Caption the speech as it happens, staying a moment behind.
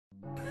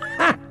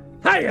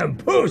I am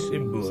Puss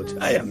in Boots.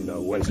 I am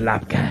no one's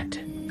lap cat.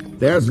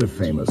 There's the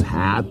famous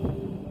hat,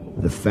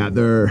 the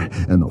feather,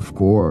 and of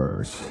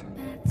course,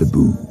 the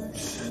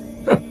boots.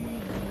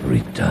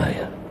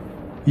 Retire.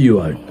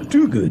 You are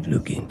too good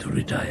looking to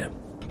retire.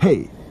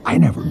 Hey, I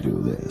never do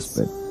this,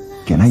 but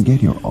can I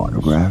get your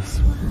autograph?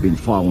 Been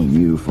following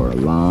you for a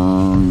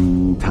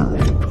long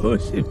time.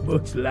 Puss in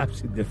Boots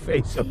laughs in the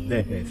face of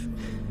death.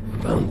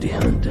 Bounty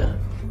hunter.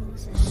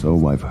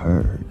 So I've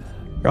heard.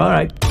 All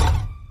right.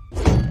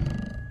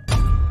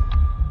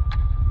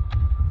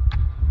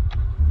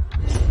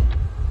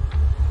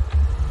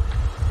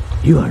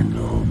 You are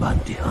no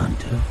bounty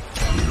hunter.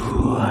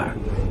 You are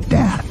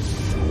Death.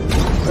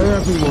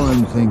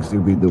 Everyone thinks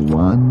you'll be the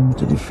one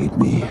to defeat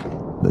me,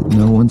 but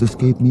no one's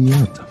escaped me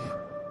yet.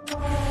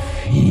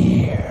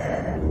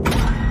 Fear.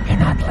 You're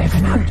not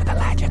living up to the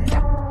legend.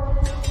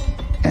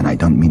 And I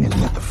don't mean it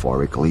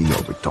metaphorically,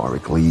 or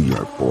rhetorically,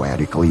 or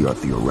poetically, or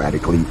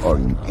theoretically, or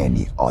in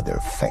any other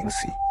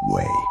fancy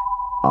way.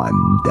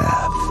 I'm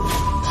death.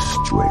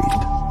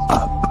 Straight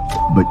up.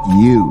 But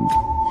you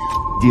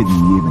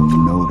didn't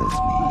even notice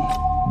me.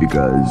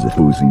 Because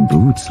Puss in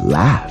Boots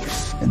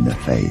laughs in the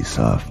face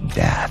of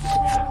death,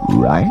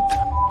 right?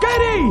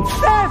 Kitty!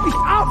 Death is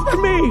after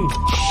me!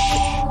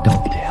 Shh,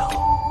 don't tell.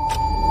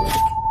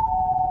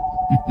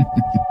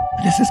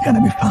 This is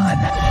gonna be fun.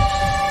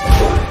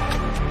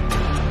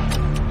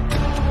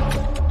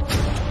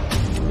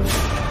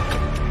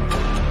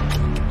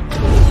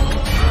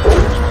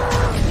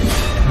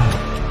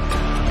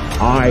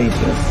 I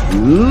just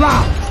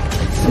love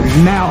to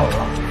smell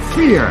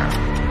fear.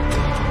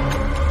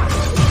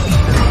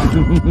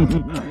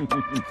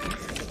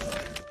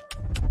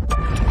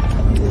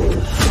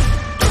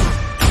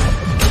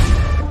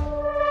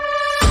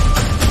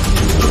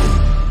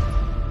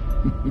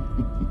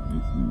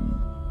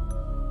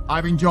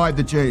 I've enjoyed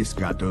the chase,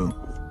 Gato.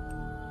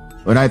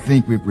 But I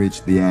think we've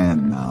reached the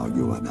end now,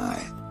 you and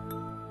I.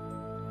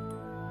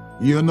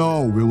 You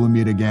know we will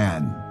meet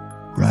again,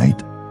 right?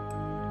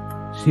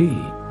 Sí,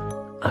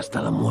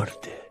 hasta la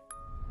muerte.